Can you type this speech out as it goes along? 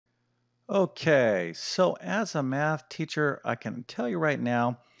Okay, so as a math teacher, I can tell you right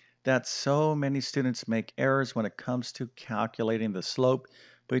now that so many students make errors when it comes to calculating the slope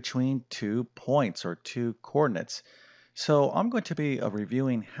between 2 points or two coordinates. So I'm going to be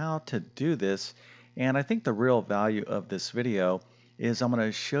reviewing how to do this, and I think the real value of this video is I'm going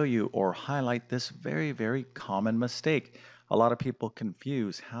to show you or highlight this very common mistake. A lot of people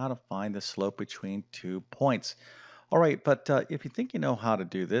confuse how to find the slope between 2 points. All right, but if you think you know how to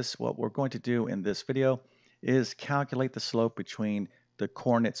do this, what we're going to do in this video is calculate the slope between the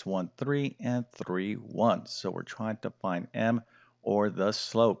coordinates 1, 3 and 3, 1. So we're trying to find m or the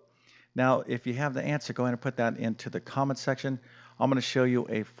slope. Now, if you have the answer, go ahead and put that into the comment section. I'm going to show you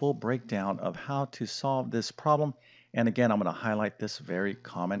a full breakdown of how to solve this problem. And again, I'm going to highlight this very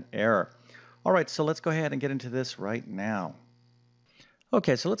common error. All right, so let's go ahead and get into this right now.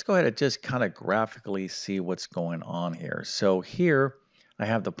 Okay, so let's go ahead and just kind of graphically see what's going on here. So here I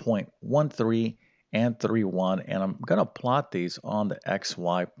have the point 1, 3 and 3, 1, and I'm going to plot these on the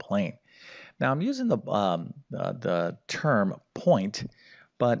XY plane. Now I'm using the term point,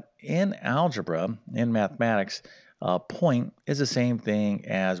 but in algebra, in mathematics, point is the same thing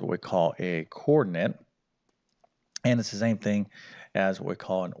as what we call a coordinate, and it's the same thing as what we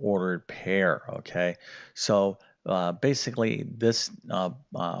call an ordered pair, okay? So basically this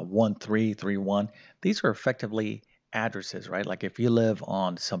 1, 3, 3, 1, these are effectively addresses, right? Like if you live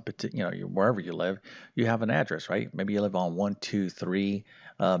on some particular, wherever you live, you have an address, right? Maybe you live on 123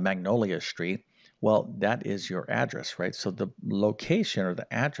 Magnolia Street. Well, that is your address, right? So the location or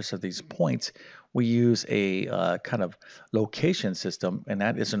the address of these points, we use a kind of location system, and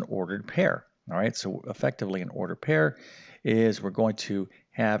that is an ordered pair. All right, so effectively an ordered pair is we're going to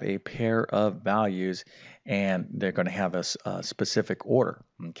have a pair of values and they're going to have a specific order.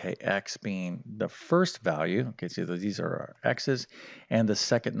 Okay, x being the first value. Okay, so these are our x's, and the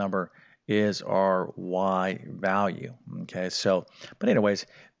second number is our y value. Okay, so, but anyways,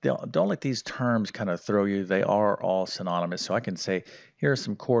 don't let these terms kind of throw you. They are all synonymous. So I can say, here are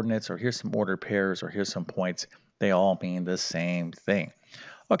some coordinates, or here's some ordered pairs, or here's some points. They all mean the same thing.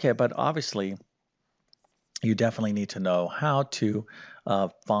 Okay, but obviously you definitely need to know how to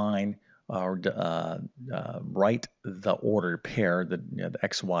find or write the ordered pair, the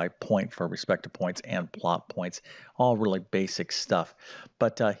XY point for respective points and plot points, all really basic stuff.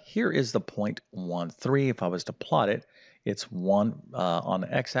 But here is the point 1, 3. If I was to plot it, it's 1 on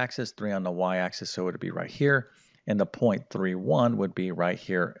the x-axis, 3 on the y-axis, so it would be right here. And the point 3, 1 would be right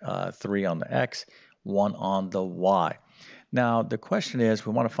here, 3 on the x, 1 on the y. Now, the question is,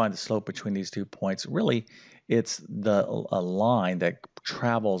 we want to find the slope between these 2 points. Really, it's a line that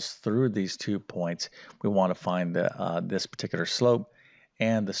travels through these 2 points. We want to find this particular slope,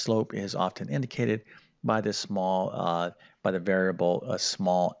 and the slope is often indicated by this by the variable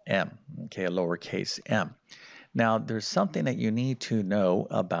small m, okay, a lowercase m. Now, there's something that you need to know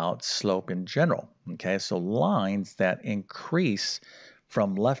about slope in general, okay? So lines that increase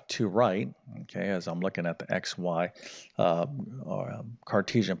from left to right, okay, as I'm looking at the XY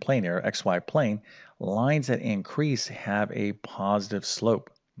Cartesian plane here, XY plane, lines that increase have a positive slope,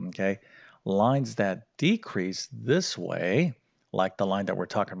 okay? Lines that decrease this way, like the line that we're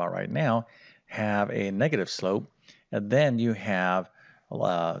talking about right now, have a negative slope. And then you have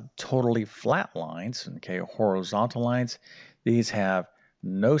totally flat lines, okay, horizontal lines. These have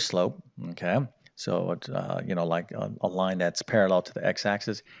no slope, okay? So, like a line that's parallel to the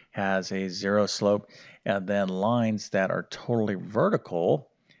x-axis has a 0 slope, and then lines that are totally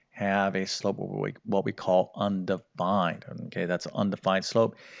vertical have a slope what we call undefined. Okay, that's an undefined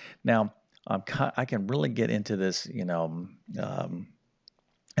slope. Now, I can really get into this,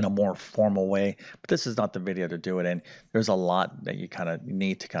 in a more formal way, but this is not the video to do it in. There's a lot that you kind of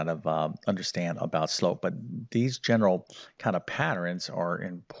need to kind of understand about slope, but these general kind of patterns are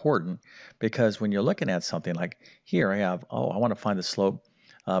important because when you're looking at something like here, I have, I want to find the slope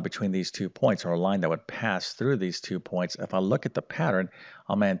between these 2 points, or a line that would pass through these 2 points. If I look at the pattern,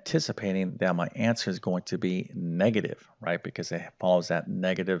 I'm anticipating that my answer is going to be negative, right? Because it follows that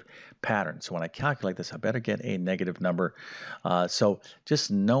negative pattern. So when I calculate this, I better get a negative number. So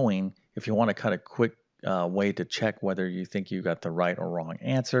just knowing, if you want to cut a quick way to check whether you think you got the right or wrong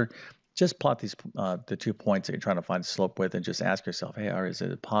answer, just plot these the 2 points that you're trying to find slope with, and just ask yourself, hey, is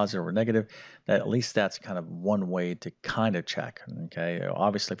it positive or negative? That at least that's kind of one way to kind of check. Okay,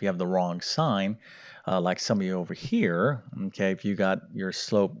 obviously, if you have the wrong sign, like some of you over here, okay, if you got your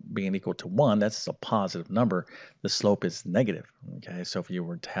slope being equal to 1, that's a positive number. The slope is negative. Okay, so if you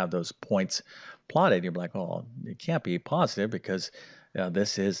were to have those points plotted, you'd be like, oh, it can't be positive because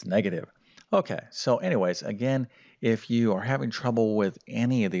this is negative. Okay, so anyways, again, If you are having trouble with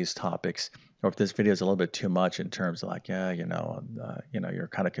any of these topics, or if this video is a little bit too much in terms of like, yeah, you're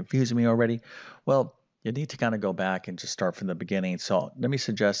kind of confusing me already, well, you need to kind of go back and just start from the beginning. So let me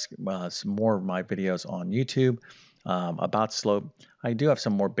suggest some more of my videos on YouTube about slope. I do have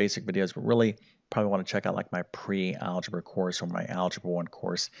some more basic videos, but really probably want to check out like my pre-algebra course or my algebra 1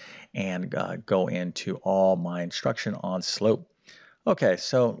 course and go into all my instruction on slope. Okay,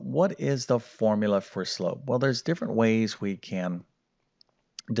 so what is the formula for slope? Well, there's different ways we can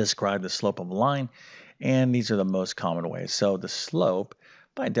describe the slope of a line, and these are the most common ways. So the slope,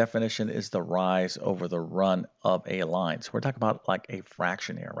 by definition, is the rise over the run of a line. So we're talking about like a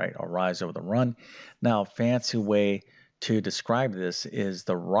fraction here, right? A rise over the run. Now, a fancy way to describe this is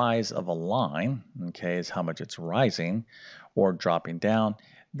the rise of a line, okay, is how much it's rising or dropping down.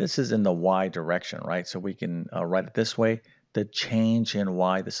 This is in the y direction, right? So we can write it this way. The change in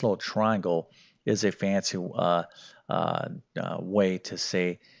y, this little triangle, is a fancy way to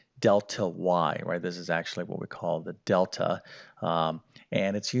say delta y, right? This is actually what we call the delta.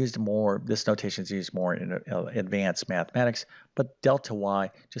 And it's used more, this notation is used more in advanced mathematics, but delta y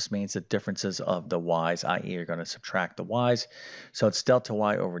just means the differences of the y's, i.e. you're going to subtract the y's. So it's delta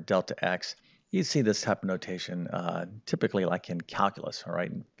y over delta x. You see this type of notation typically like in calculus, all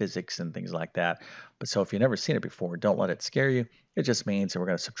right, in physics and things like that. But so if you've never seen it before, don't let it scare you. It just means that we're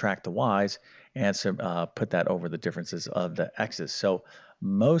going to subtract the y's and put that over the differences of the x's. So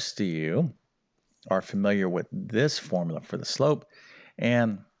most of you are familiar with this formula for the slope.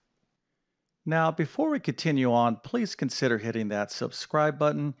 And now, before we continue on, please consider hitting that subscribe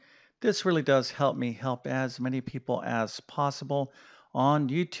button. This really does help me help as many people as possible on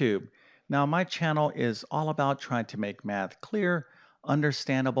YouTube. Now, my channel is all about trying to make math clear,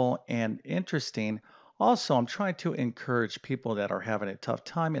 understandable, and interesting. Also, I'm trying to encourage people that are having a tough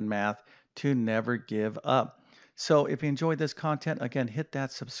time in math to never give up. So if you enjoyed this content, again, hit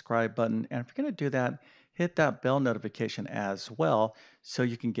that subscribe button. And if you're going to do that, hit that bell notification as well so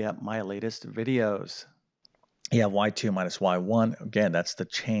you can get my latest videos. You have y2 minus y1. Again, that's the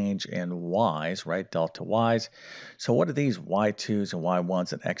change in y's, right? Delta y's. So what are these y2s and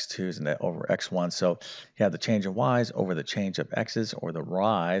y1s and x2s and over x1? So you have the change of y's over the change of x's, or the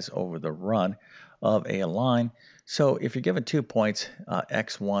rise over the run of a line. So if you're given 2 points,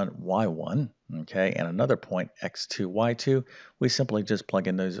 x1, y1, okay, and another point, x2, y2, we simply just plug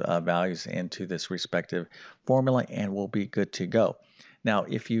in those values into this respective formula and we'll be good to go. Now,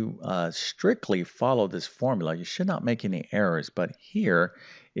 if you strictly follow this formula, you should not make any errors, but here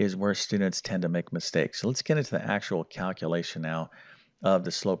is where students tend to make mistakes. So let's get into the actual calculation now of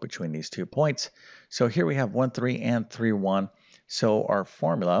the slope between these 2 points. So here we have 1, 3 and 3, 1. So our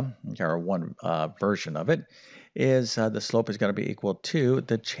formula, our one version of it, is the slope is going to be equal to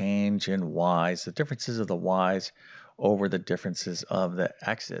the change in y's, the differences of the y's over the differences of the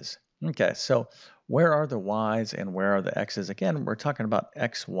x's. Okay, so where are the y's and where are the x's? Again, we're talking about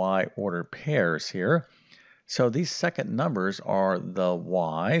x, y order pairs here. So these second numbers are the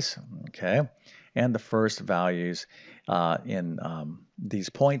y's, okay, and the first values in these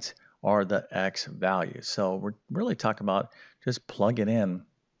points are the x values. So we're really talking about just plugging in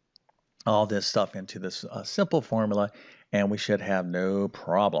all this stuff into this simple formula and we should have no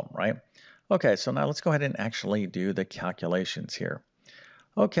problem, right? Okay, so now let's go ahead and actually do the calculations here.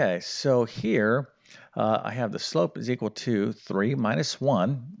 Okay, so here I have the slope is equal to 3 minus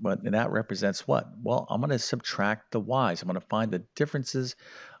 1, but that represents what? Well, I'm going to subtract the y's. I'm going to find the differences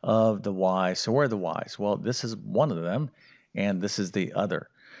of the y's. So where are the y's? Well, this is one of them, and this is the other.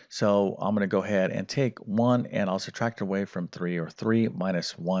 So I'm going to go ahead and take 1, and I'll subtract away from 3, or 3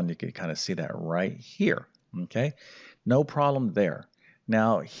 minus 1. You can kind of see that right here, okay? No problem there.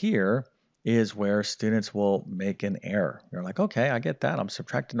 Now here is where students will make an error. You're like, okay, I get that. I'm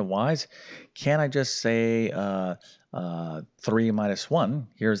subtracting the y's. Can I just say 3 minus 1?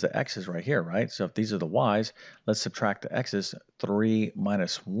 Here's the x's right here, right? So if these are the y's, let's subtract the x's. 3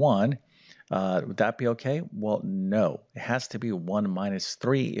 minus 1. Would that be okay? Well, no. It has to be 1 minus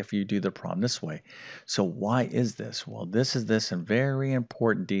 3 if you do the problem this way. So why is this? Well, this is this in very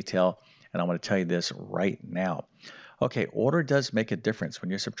important detail, and I'm going to tell you this right now. Okay, order does make a difference. When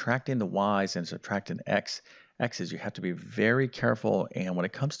you're subtracting the y's and subtracting x's, you have to be very careful. And when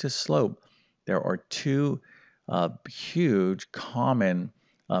it comes to slope, there are two huge common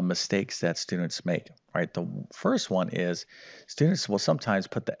mistakes that students make. Right. The first one is students will sometimes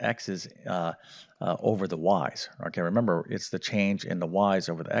put the x's over the y's. Okay, remember it's the change in the y's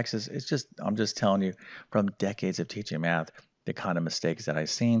over the x's. I'm just telling you from decades of teaching math, the kind of mistakes that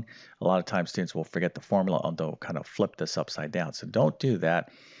I've seen. A lot of times students will forget the formula and they'll kind of flip this upside down. So don't do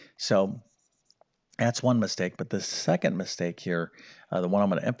that. So That's one mistake, but the second mistake here, the one I'm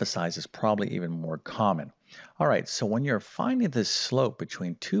going to emphasize, is probably even more common. All right, so when you're finding this slope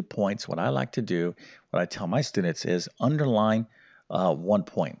between 2 points, what I like to do, what I tell my students is underline one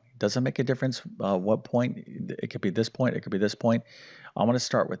point. Doesn't make a difference what point. It could be this point, it could be this point. I want to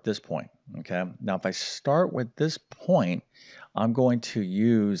start with this point, okay? Now, if I start with this point, I'm going to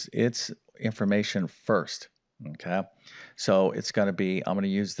use its information first, okay? So it's going to be, I'm going to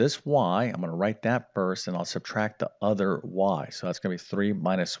use this y, I'm going to write that first, and I'll subtract the other y. So that's going to be 3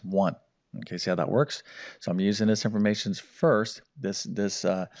 minus 1. Okay, see how that works? So I'm using this information first, this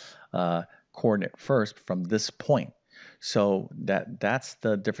coordinate first from this point. So that's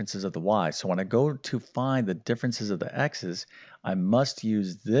the differences of the y. So when I go to find the differences of the x's, I must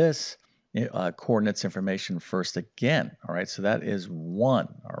use this coordinates information first again. All right, so that is 1.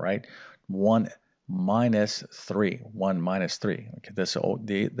 All right, 1 minus 3. 1 minus 3. Okay,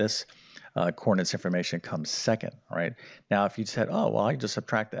 this coordinates information comes second. All right, now if you said, oh, well, I just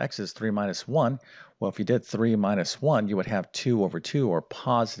subtract the x's, 3 minus 1. Well, if you did 3 minus 1, you would have 2 over 2, or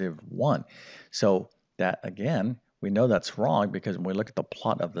positive 1. So that, again, we know that's wrong because when we look at the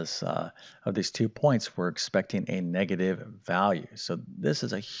plot of this of these 2 points, we're expecting a negative value. So this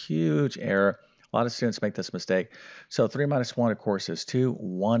is a huge error. A lot of students make this mistake. So 3 minus 1, of course, is 2.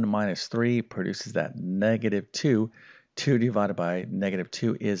 1 minus 3 produces that negative 2. 2 divided by negative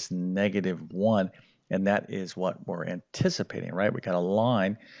 2 is negative 1. And that is what we're anticipating, right? We got a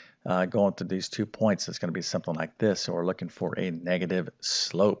line going through these 2 points. It's going to be something like this. So we're looking for a negative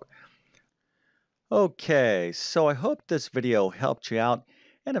slope. Okay, so I hope this video helped you out.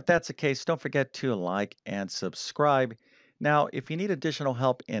 And if that's the case, don't forget to like and subscribe. Now, if you need additional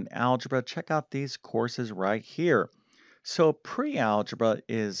help in algebra, check out these courses right here. So, pre-algebra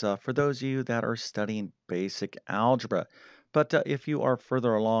is for those of you that are studying basic algebra. But if you are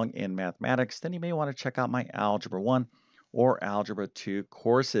further along in mathematics, then you may want to check out my Algebra 1 or Algebra 2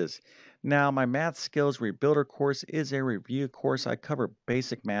 courses. Now, my Math Skills Rebuilder course is a review course. I cover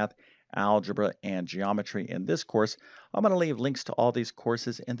basic math, algebra, and geometry in this course. I'm going to leave links to all these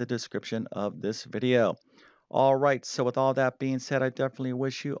courses in the description of this video. All right, so with all that being said, I definitely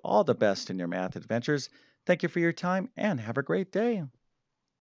wish you all the best in your math adventures. Thank you for your time and have a great day.